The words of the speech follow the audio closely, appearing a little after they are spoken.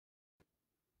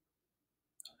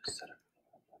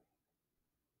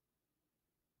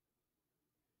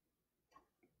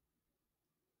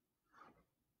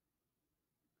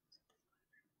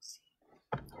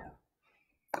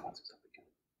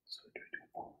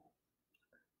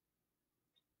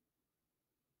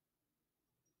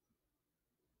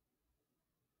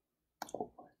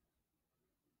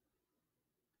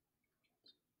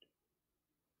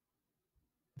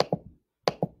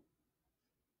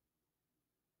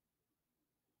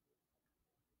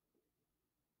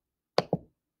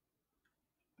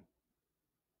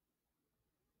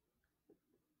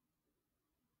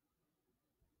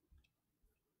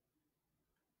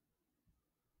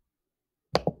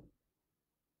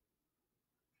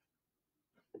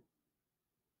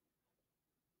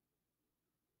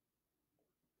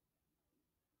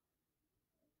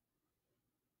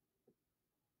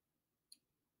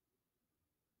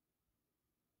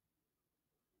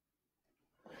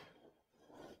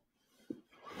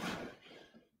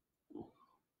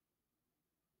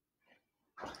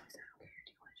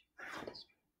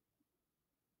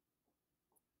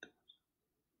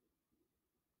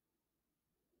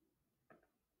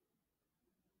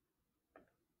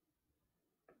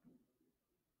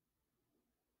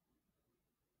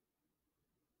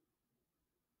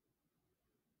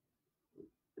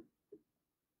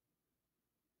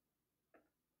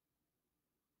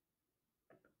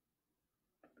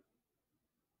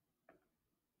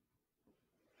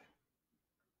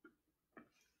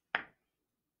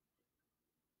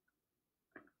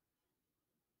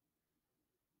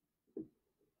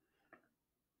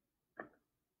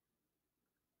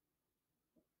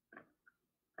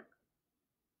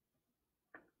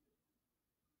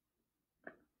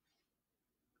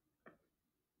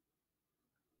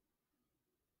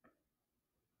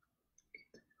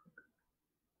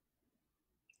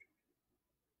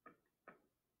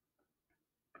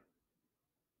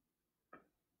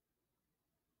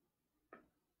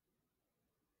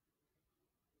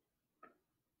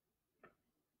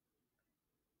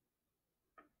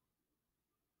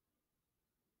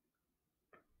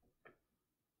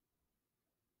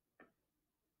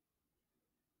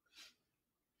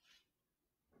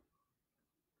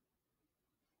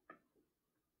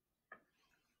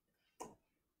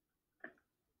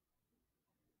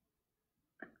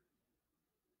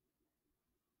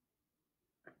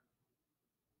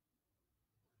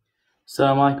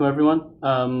Assalamu alaikum,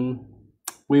 everyone.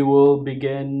 We will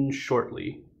begin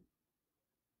shortly.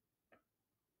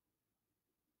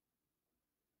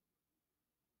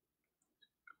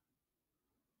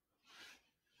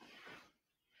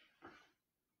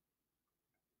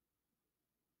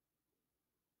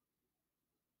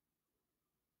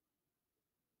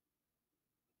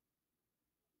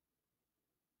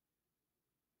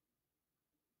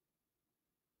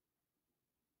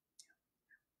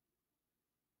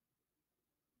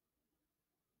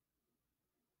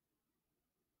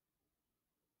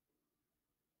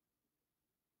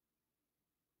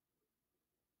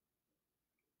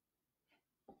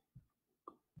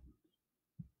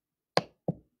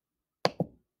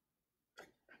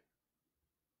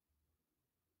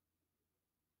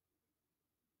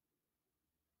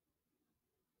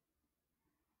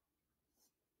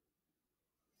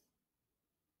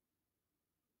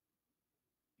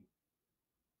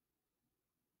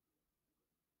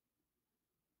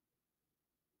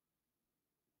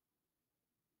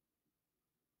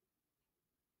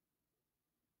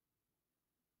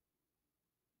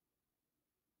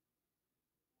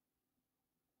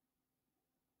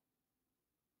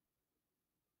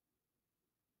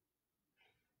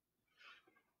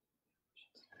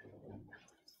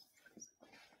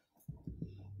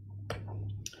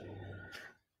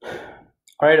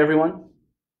 All right, everyone.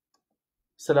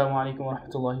 Assalamu alaikum wa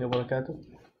rahmatullahi wa barakatuh.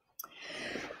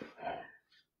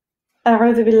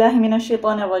 أعوذ بالله من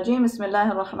الشيطان الرجيم بسم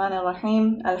الله الرحمن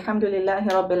الرحيم الحمد لله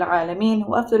رب العالمين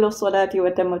وأفضل الصلاة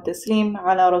وتم التسليم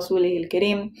على رسوله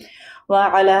الكريم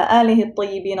وعلى آله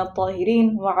الطيبين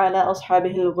الطاهرين وعلى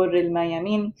أصحابه الغر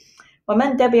الميامين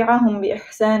ومن تبعهم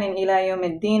بإحسان إلى يوم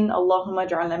الدين اللهم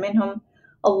اجعلنا منهم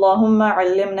اللهم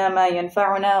علمنا ما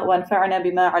ينفعنا وانفعنا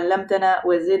بما علمتنا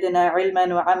وزدنا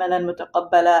علما وعملا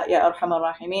متقبلا يا أرحم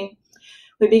الراحمين.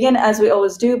 We begin, as we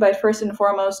always do, by first and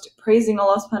foremost praising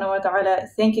Allah subhanahu wa ta'ala,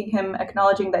 thanking Him,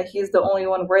 acknowledging that He is the only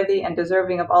one worthy and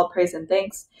deserving of all praise and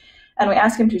thanks. And we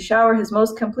ask Him to shower His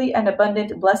most complete and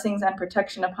abundant blessings and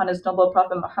protection upon His noble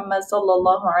Prophet Muhammad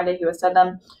sallallahu alaihi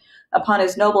wasallam, upon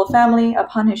His noble family,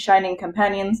 upon His shining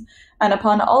companions, and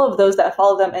upon all of those that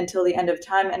follow them until the end of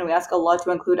time. And we ask Allah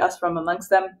to include us from amongst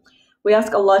them. We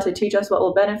ask Allah to teach us what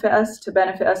will benefit us, to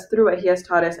benefit us through what He has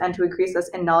taught us, and to increase us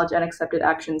in knowledge and accepted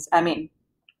actions. Ameen.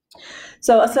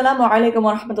 So, Assalamu alaikum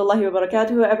wa rahmatullahi wa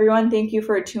barakatuh, everyone. Thank you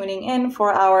for tuning in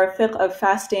for our Fiqh of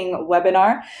Fasting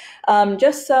webinar.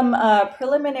 Just some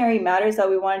preliminary matters that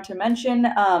we wanted to mention.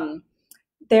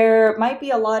 There might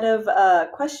be a lot of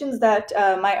questions that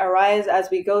might arise as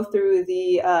we go through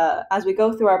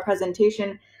our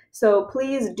presentation. So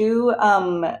please do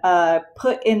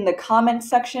put in the comment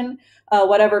section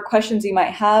whatever questions you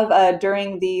might have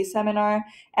during the seminar,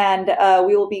 and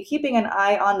we will be keeping an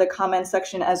eye on the comment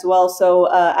section as well.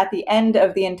 So at the end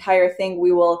of the entire thing,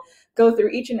 we will go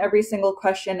through each and every single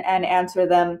question and answer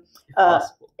them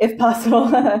if possible.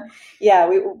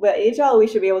 Yeah, inshallah, we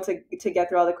should be able to get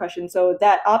through all the questions. So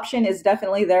that option is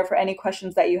definitely there for any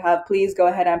questions that you have. Please go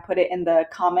ahead and put it in the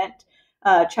comment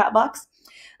chat box.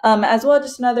 As well,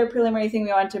 just another preliminary thing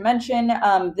we wanted to mention,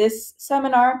 this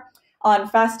seminar on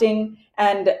fasting,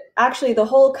 and actually the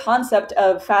whole concept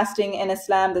of fasting in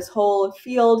Islam, this whole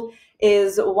field,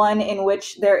 is one in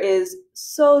which there is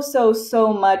so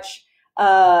much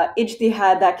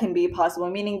ijtihad that can be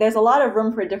possible, meaning there's a lot of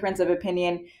room for difference of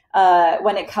opinion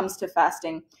when it comes to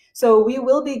fasting. So we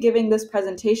will be giving this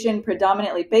presentation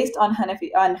predominantly based on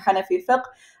Hanafi fiqh.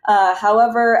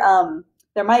 However,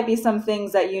 there might be some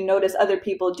things that you notice other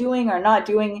people doing or not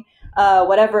doing,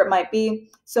 whatever it might be.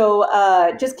 So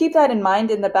just keep that in mind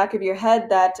in the back of your head,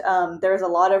 that there's a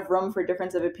lot of room for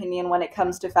difference of opinion when it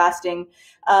comes to fasting.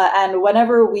 And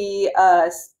whenever we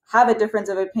have a difference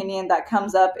of opinion that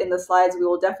comes up in the slides, we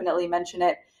will definitely mention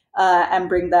it and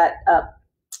bring that up.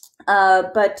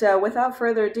 But without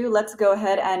further ado, let's go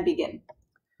ahead and begin.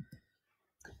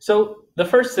 So the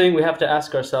first thing we have to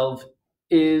ask ourselves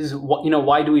is,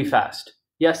 why do we fast?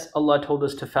 Yes, Allah told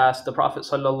us to fast. The Prophet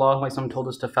ﷺ told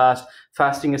us to fast.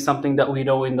 Fasting is something that we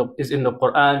know is in the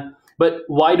Quran. But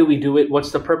why do we do it?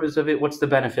 What's the purpose of it? What's the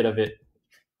benefit of it?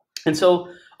 And so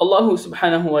Allah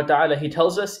subhanahu wa ta'ala, He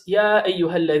tells us, Ya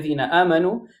ayyuhalladhina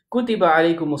amanu, kutiba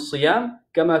alaykumus siyam,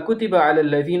 kama kutiba ala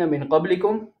alladhina min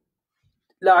qablikum,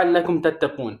 la'allakum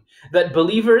tattaqun. That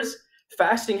believers,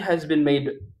 fasting has been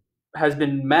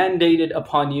mandated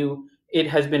upon you. It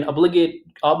has been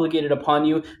obligated upon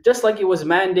you, just like it was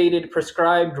mandated,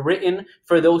 prescribed, written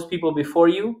for those people before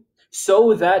you,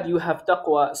 so that you have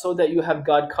taqwa, so that you have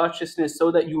God consciousness, so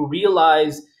that you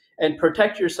realize and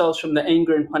protect yourselves from the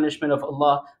anger and punishment of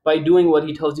Allah by doing what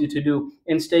He tells you to do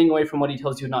and staying away from what He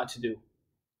tells you not to do.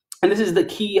 And this is the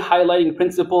key highlighting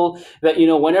principle that,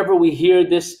 whenever we hear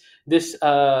this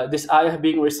ayah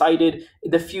being recited,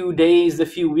 the few days, the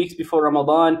few weeks before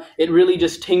Ramadan, it really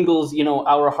just tingles,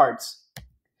 our hearts.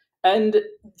 And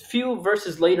few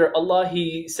verses later, Allah,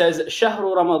 He says, شهر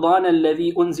رمضان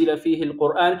الذي أنزل فيه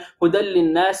القرآن هدى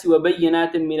للناس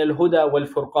وبينات من الهدى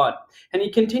والفرقان. And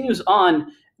He continues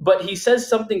on, but He says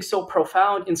something so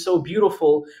profound and so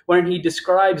beautiful when He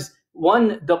describes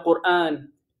 1, the Quran,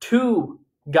 2,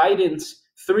 guidance,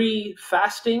 3,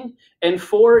 fasting, and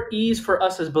 4, ease for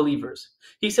us as believers.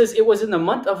 He says it was in the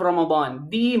month of Ramadan,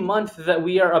 the month that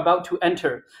we are about to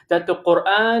enter, that the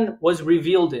Quran was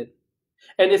revealed in.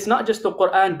 And it's not just the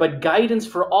Quran, but guidance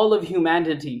for all of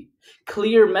humanity.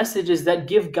 Clear messages that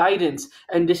give guidance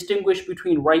and distinguish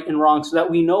between right and wrong, so that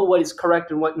we know what is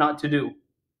correct and what not to do.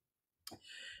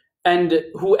 And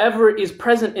whoever is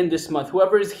present in this month,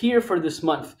 whoever is here for this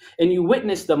month, and you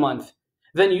witness the month,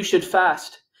 then you should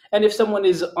fast. And if someone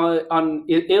is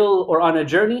ill or on a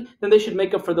journey, then they should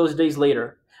make up for those days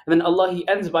later. And then Allah, He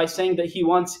ends by saying that He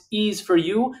wants ease for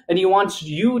you, and He wants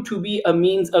you to be a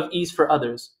means of ease for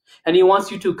others. And He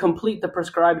wants you to complete the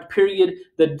prescribed period,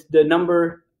 the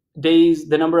number of days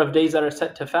that are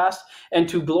set to fast, and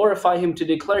to glorify Him, to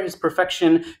declare His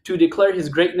perfection, to declare His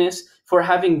greatness for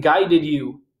having guided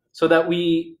you, so that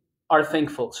we are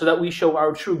thankful, so that we show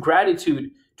our true gratitude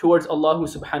towards Allah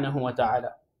subhanahu wa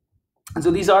ta'ala. And so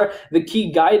these are the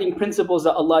key guiding principles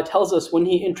that Allah tells us when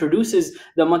He introduces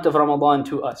the month of Ramadan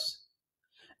to us.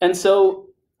 And so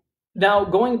now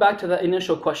going back to the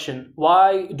initial question,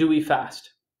 why do we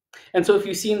fast? And so if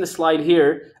you see in the slide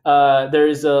here, there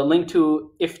is a link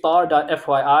to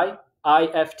iftar.fyi,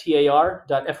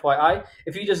 iftar.fyi.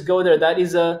 If you just go there, that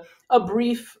is a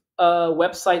brief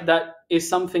website that is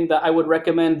something that I would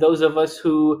recommend those of us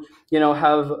who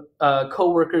have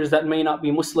co-workers that may not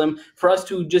be Muslim, for us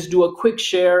to just do a quick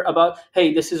share about,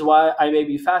 hey, this is why I may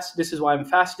be fast, this is why I'm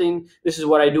fasting, this is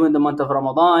what I do in the month of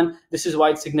Ramadan, this is why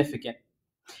it's significant.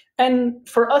 And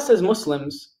for us as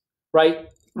Muslims, right,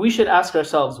 we should ask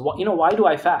ourselves, why do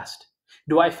I fast?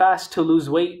 Do I fast to lose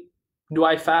weight? Do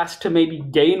I fast to maybe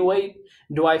gain weight?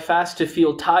 Do I fast to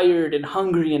feel tired and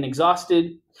hungry and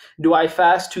exhausted? Do I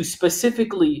fast to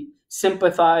specifically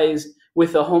sympathize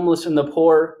with the homeless and the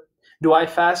poor? Do I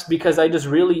fast because I just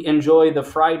really enjoy the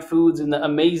fried foods and the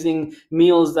amazing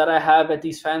meals that I have at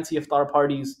these fancy iftar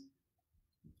parties?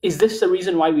 Is this the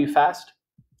reason why we fast?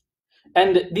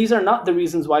 And these are not the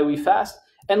reasons why we fast.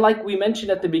 And like we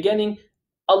mentioned at the beginning,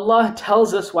 Allah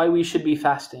tells us why we should be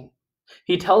fasting.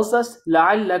 He tells us,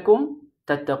 لَعَلَّكُمْ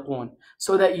تَتَّقُونَ,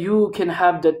 so that you can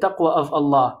have the taqwa of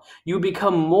Allah. You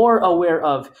become more aware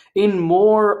of, in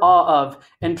more awe of,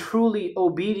 and truly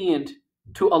obedient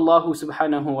to Allah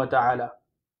subhanahu wa ta'ala.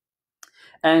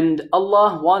 And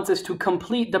Allah wants us to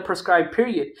complete the prescribed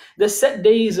period. The set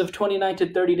days of 29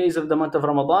 to 30 days of the month of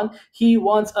Ramadan, He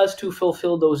wants us to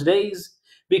fulfill those days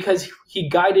because He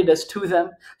guided us to them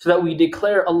so that we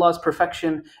declare Allah's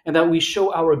perfection and that we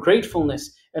show our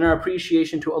gratefulness and our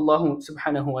appreciation to Allah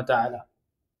subhanahu wa ta'ala.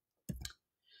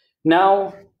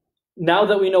 Now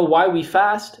that we know why we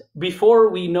fast, before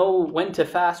we know when to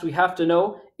fast, we have to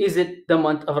know, is it the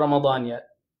month of Ramadan yet?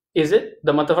 Is it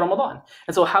the month of Ramadan?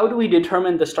 And so how do we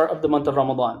determine the start of the month of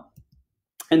Ramadan?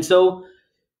 And so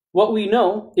what we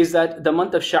know is that the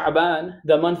month of Sha'ban,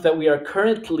 the month that we are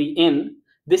currently in,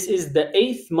 this is the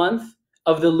 8th month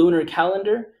of the lunar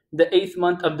calendar, the 8th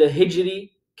month of the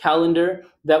Hijri calendar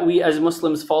that we as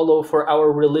Muslims follow for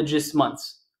our religious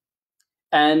months.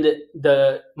 And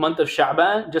the month of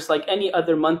Sha'ban, just like any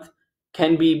other month,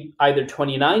 can be either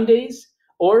 29 days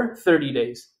or 30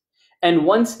 days. And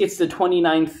once it's the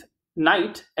 29th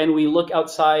night and we look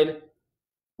outside,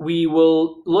 we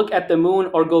will look at the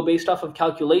moon or go based off of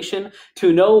calculation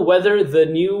to know whether the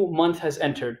new month has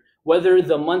entered, whether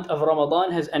the month of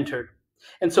Ramadan has entered.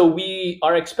 And so we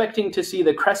are expecting to see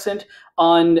the crescent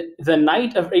on the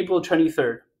night of April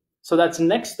 23rd. So that's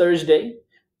next Thursday.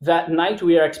 That night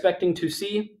we are expecting to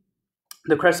see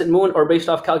the crescent moon, or based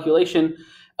off calculation,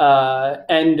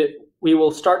 and we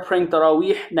will start praying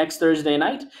Taraweeh next Thursday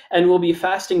night, and we'll be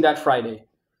fasting that Friday.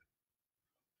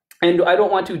 And I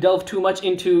don't want to delve too much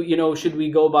into, should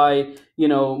we go by,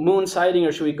 moon sighting,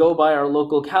 or should we go by our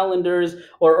local calendars,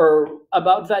 or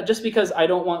about that, just because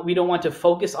we don't want to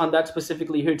focus on that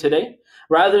specifically here today.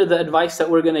 Rather, the advice that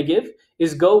we're going to give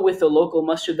is go with the local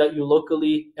masjid that you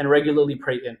locally and regularly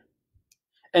pray in.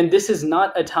 And this is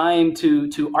not a time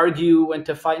to argue and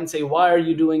to fight and say, why are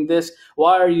you doing this?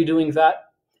 Why are you doing that?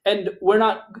 And we're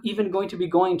not even going to be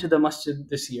going to the masjid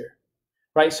this year,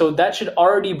 right? So that should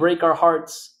already break our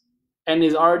hearts and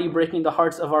is already breaking the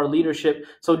hearts of our leadership.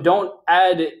 So don't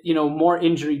add, more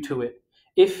injury to it.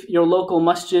 If your local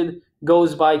masjid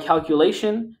goes by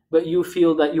calculation, but you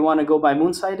feel that you want to go by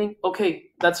moon sighting, okay,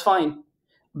 that's fine.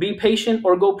 Be patient,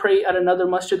 or go pray at another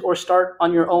masjid, or start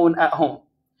on your own at home.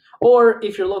 Or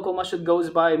if your local masjid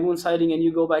goes by moon sighting and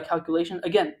you go by calculation,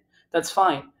 again, that's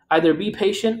fine. Either be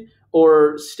patient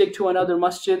or stick to another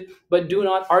masjid, but do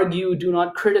not argue, do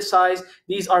not criticize.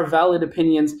 These are valid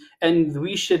opinions, and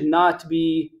we should not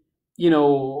be,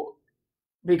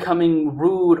 becoming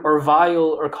rude or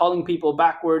vile or calling people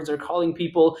backwards or calling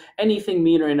people anything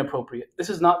mean or inappropriate.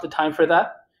 This is not the time for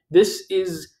that.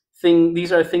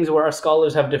 These are things where our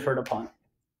scholars have differed upon.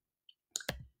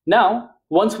 Now,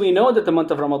 once we know that the month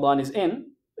of Ramadan is in,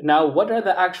 now what are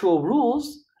the actual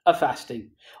rules of fasting?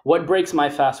 What breaks my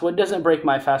fast? What doesn't break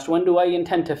my fast? When do I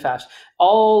intend to fast?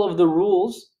 All of the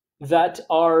rules that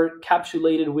are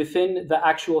capsulated within the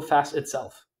actual fast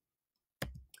itself.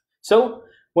 So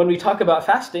when we talk about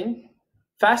fasting,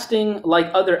 like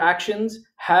other actions,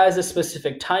 has a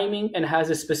specific timing and has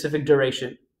a specific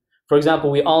duration. For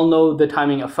example, we all know the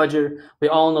timing of Fajr. We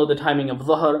all know the timing of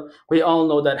Dhuhr. We all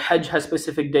know that Hajj has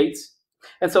specific dates.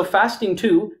 And so fasting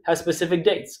too has specific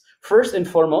dates. First and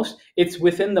foremost, it's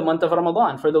within the month of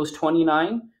Ramadan for those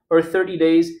 29 or 30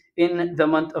 days in the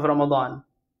month of Ramadan.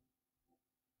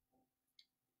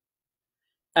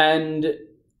 And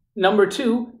number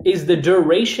two is the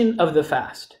duration of the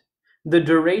fast. The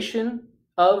duration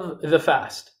of the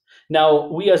fast. Now,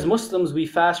 we as Muslims, we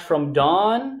fast from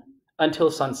dawn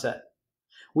until sunset.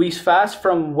 We fast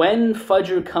from when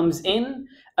Fajr comes in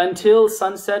until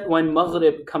sunset, when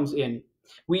Maghrib comes in.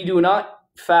 We do not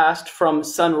fast from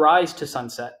sunrise to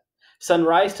sunset.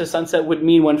 Sunrise to sunset would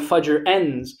mean when Fajr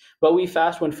ends, but we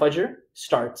fast when Fajr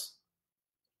starts.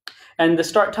 And the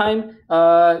start time,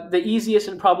 the easiest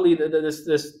and probably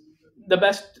the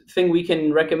best thing we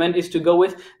can recommend is to go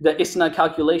with the ISNA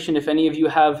calculation. If any of you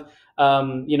have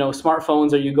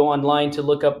smartphones, or you go online to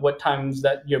look up what times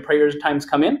that your prayer times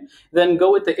come in, then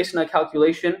go with the ISNA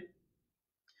calculation.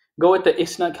 Go with the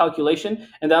ISNA calculation,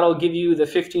 and that'll give you the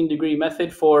 15-degree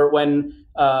method for when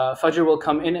Fajr will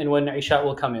come in and when Isha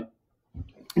will come in.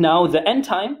 Now, the end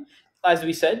time, as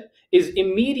we said, is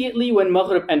immediately when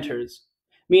Maghrib enters,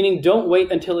 meaning don't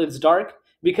wait until it's dark,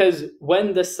 because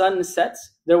when the sun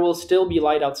sets, there will still be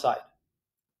light outside.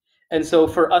 And so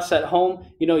for us at home,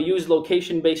 use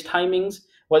location-based timings,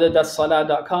 whether that's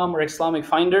salah.com or Islamic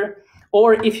Finder,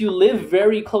 or if you live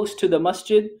very close to the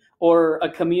masjid or a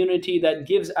community that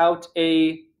gives out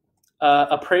a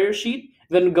prayer sheet,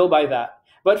 then go by that.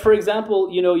 But for example,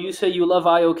 you say you love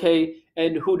IOK,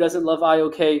 and who doesn't love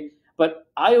IOK? But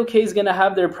IOK is going to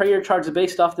have their prayer charts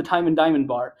based off the time in Diamond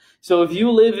Bar. So if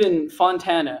you live in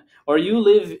Fontana or you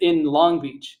live in Long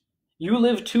Beach, you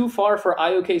live too far for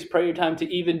IOK's prayer time to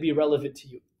even be relevant to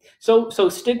you. So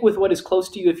stick with what is close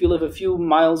to you. If you live a few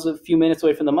miles, a few minutes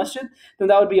away from the masjid, then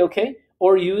that would be okay.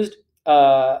 Or used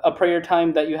a prayer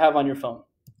time that you have on your phone.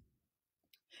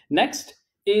 Next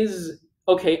is,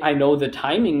 okay, I know the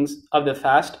timings of the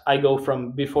fast. I go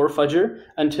from before Fajr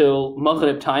until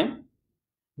Maghrib time.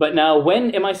 But now,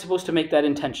 when am I supposed to make that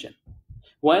intention?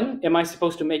 When am I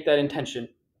supposed to make that intention?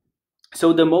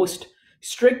 So the most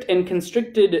strict and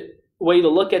constricted way to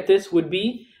look at this would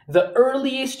be the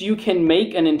earliest you can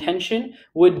make an intention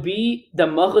would be the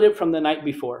Maghrib from the night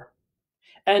before.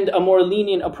 And a more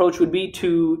lenient approach would be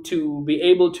to be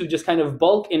able to just kind of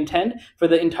bulk intend for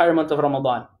the entire month of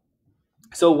Ramadan.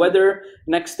 So whether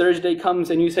next Thursday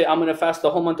comes and you say, I'm going to fast the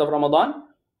whole month of Ramadan,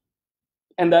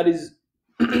 and that is,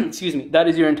 excuse me, that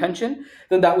is your intention,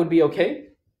 then that would be okay.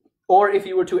 Or if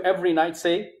you were to every night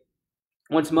say,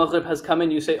 once Maghrib has come in,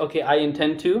 you say, okay, I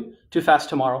intend to fast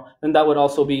tomorrow, then that would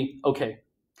also be okay.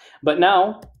 But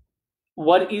now,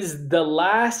 what is the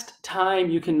last time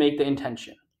you can make the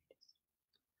intention?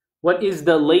 What is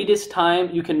the latest time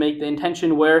you can make the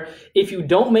intention where if you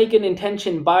don't make an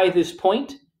intention by this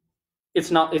point,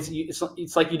 it's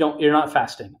like you're not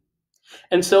fasting?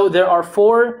 And so there are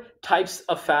 4 types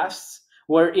of fasts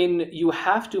wherein you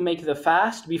have to make the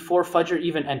fast before Fajr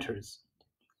even enters.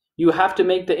 You have to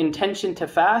make the intention to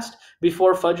fast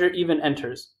before Fajr even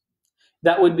enters.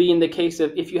 That would be in the case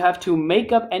of if you have to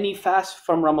make up any fast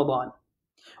from Ramadan,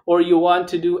 or you want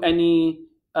to do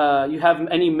you have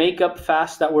any makeup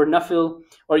fasts that were nafil,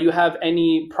 or you have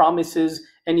any promises,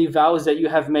 any vows that you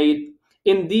have made.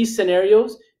 In these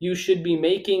scenarios, you should be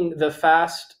making the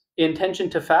intention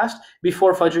to fast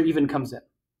before Fajr even comes in.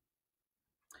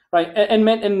 Right,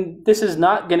 and this is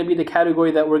not going to be the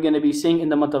category that we're going to be seeing in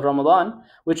the month of Ramadan,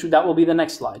 that will be the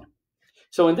next slide.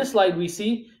 So in this slide, we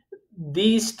see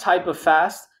these type of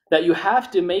fasts that you have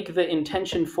to make the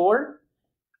intention for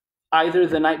either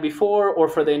the night before or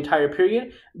for the entire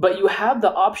period, but you have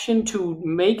the option to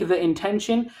make the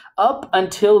intention up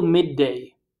until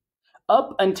midday,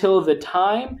 up until the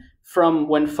time from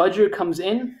when Fajr comes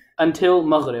in until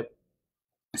Maghrib.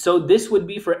 So this would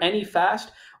be for any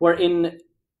fast wherein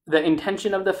the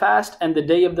intention of the fast and the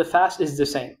day of the fast is the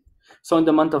same. So in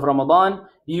the month of Ramadan,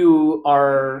 you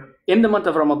are in the month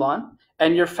of Ramadan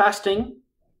and you're fasting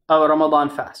a Ramadan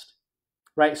fast,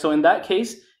 right? So in that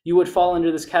case, you would fall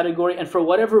under this category. And for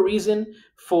whatever reason,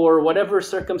 for whatever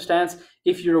circumstance,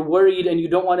 if you're worried and you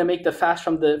don't want to make the fast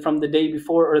from the day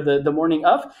before or the morning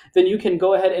of, then you can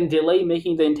go ahead and delay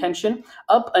making the intention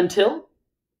up until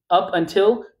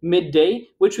midday,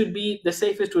 which would be the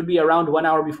safest, would be around 1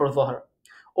 hour before Dhuhr,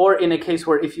 or in a case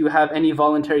where if you have any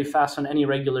voluntary fast on any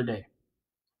regular day.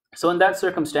 So in that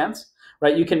circumstance,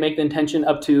 right, you can make the intention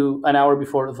up to an hour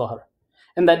before Dhuhr.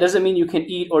 And that doesn't mean you can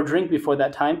eat or drink before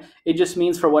that time. It just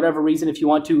means for whatever reason, if you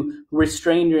want to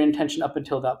restrain your intention up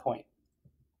until that point.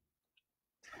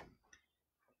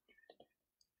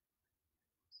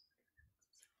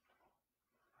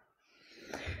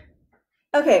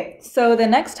 Okay, so the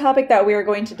next topic that we are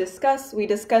going to discuss, we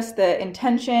discussed the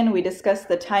intention, we discussed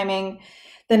the timing.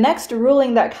 The next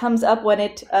ruling that comes up when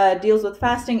it deals with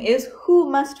fasting is who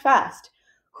must fast?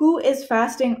 Who is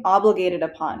fasting obligated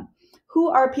upon? Who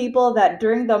are people that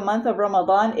during the month of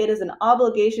Ramadan, it is an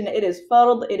obligation, it is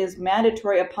fard, it is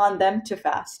mandatory upon them to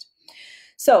fast?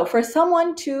 So for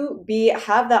someone to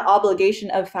have that obligation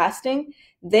of fasting,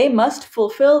 they must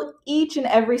fulfill each and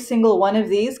every single one of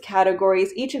these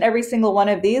categories, each and every single one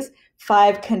of these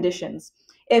 5 conditions.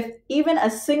 If even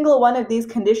a single one of these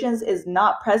conditions is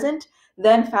not present,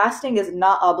 then fasting is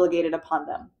not obligated upon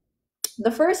them.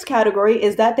 The first category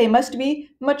is that they must be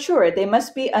mature. They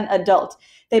must be an adult.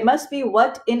 They must be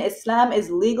what in Islam is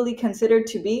legally considered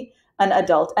to be an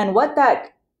adult. And what that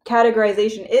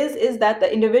categorization is that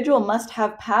the individual must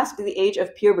have passed the age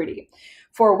of puberty.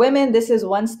 For women, this is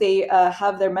once they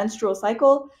have their menstrual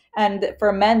cycle, and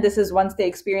for men, this is once they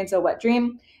experience a wet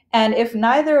dream. And if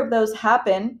neither of those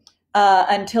happen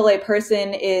until a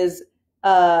person is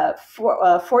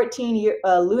 14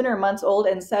 lunar months old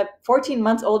and 14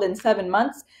 months old and 7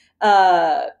 months,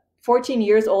 14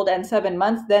 years old and 7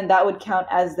 months, then that would count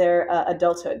as their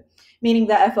adulthood. meaning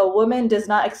that if a woman does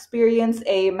not experience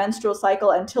a menstrual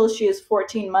cycle until she is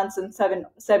 14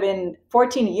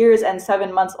 years and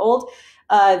 7 months old,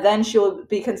 then she will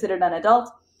be considered an adult.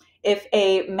 If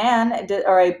a man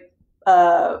or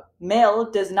a male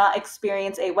does not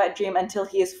experience a wet dream until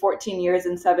he is 14 years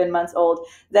and 7 months old,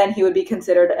 then he would be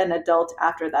considered an adult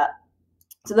after that.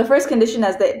 So the first condition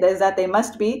is that they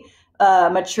must be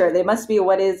mature. They must be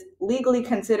what is legally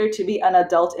considered to be an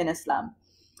adult in Islam.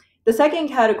 The second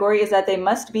category is that they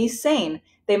must be sane.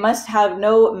 They must have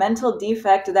no mental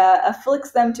defect that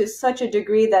afflicts them to such a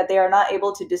degree that they are not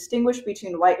able to distinguish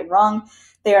between right and wrong.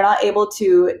 They are not able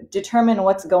to determine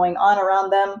what's going on around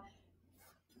them.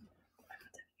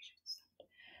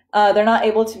 They're not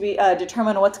able to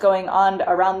determine what's going on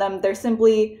around them. They're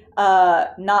simply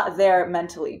not there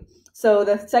mentally. So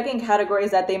the second category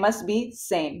is that they must be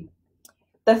sane.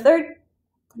 The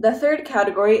third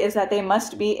category is that they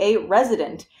must be a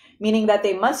resident, meaning that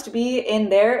they must be in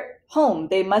their home.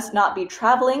 They must not be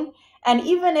traveling. And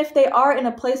even if they are in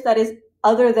a place that is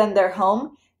other than their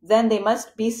home, then they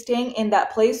must be staying in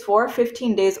that place for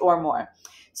 15 days or more.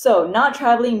 So not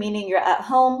traveling, meaning you're at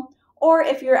home, or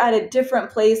if you're at a different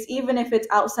place, even if it's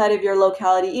outside of your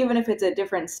locality, even if it's a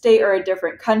different state or a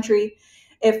different country,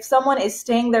 if someone is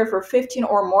staying there for 15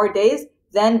 or more days,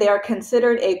 then they are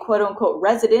considered a quote-unquote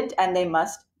resident and they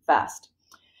must fast.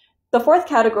 The fourth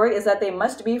category is that they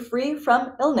must be free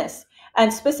from illness,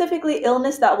 and specifically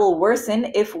illness that will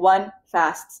worsen if one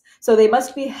fasts. So they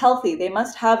must be healthy. They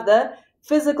must have the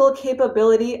physical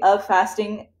capability of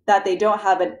fasting, that they don't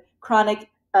have a chronic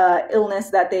illness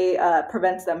that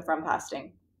prevents them from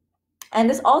fasting. And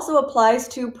this also applies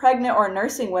to pregnant or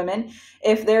nursing women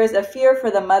if there is a fear for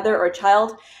the mother or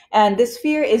child. And this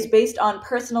fear is based on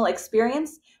personal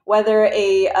experience, whether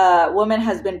a woman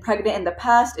has been pregnant in the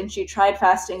past and she tried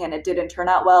fasting and it didn't turn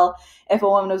out well. If a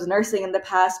woman was nursing in the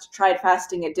past, tried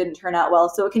fasting, it didn't turn out well.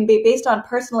 So it can be based on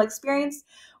personal experience,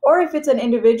 or if it's an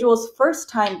individual's first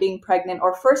time being pregnant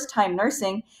or first time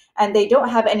nursing and they don't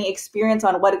have any experience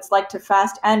on what it's like to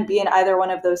fast and be in either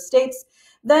one of those states,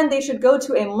 then they should go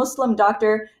to a Muslim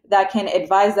doctor that can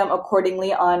advise them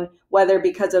accordingly on whether,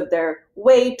 because of their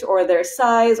weight or their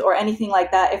size or anything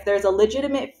like that, if there's a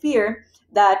legitimate fear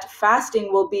that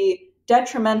fasting will be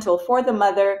detrimental for the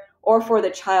mother or for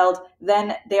the child,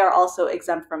 then they are also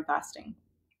exempt from fasting.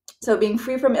 So being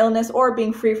free from illness or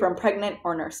being free from pregnant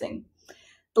or nursing.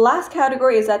 The last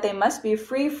category is that they must be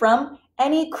free from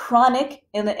any chronic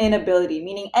inability,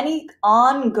 meaning any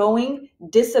ongoing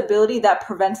disability that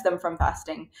prevents them from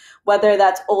fasting, whether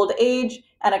that's old age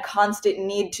and a constant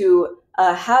need to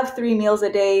have 3 meals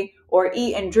a day or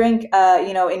eat and drink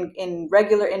in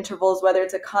regular intervals, whether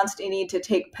it's a constant need to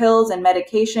take pills and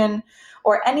medication,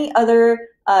 or any other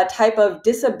type of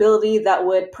disability that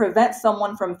would prevent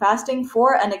someone from fasting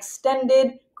for an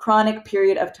extended chronic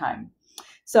period of time.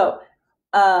 So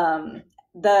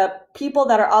the people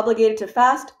that are obligated to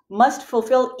fast must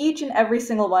fulfill each and every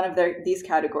single one of these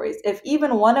categories. If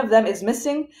even one of them is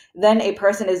missing, then a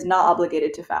person is not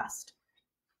obligated to fast.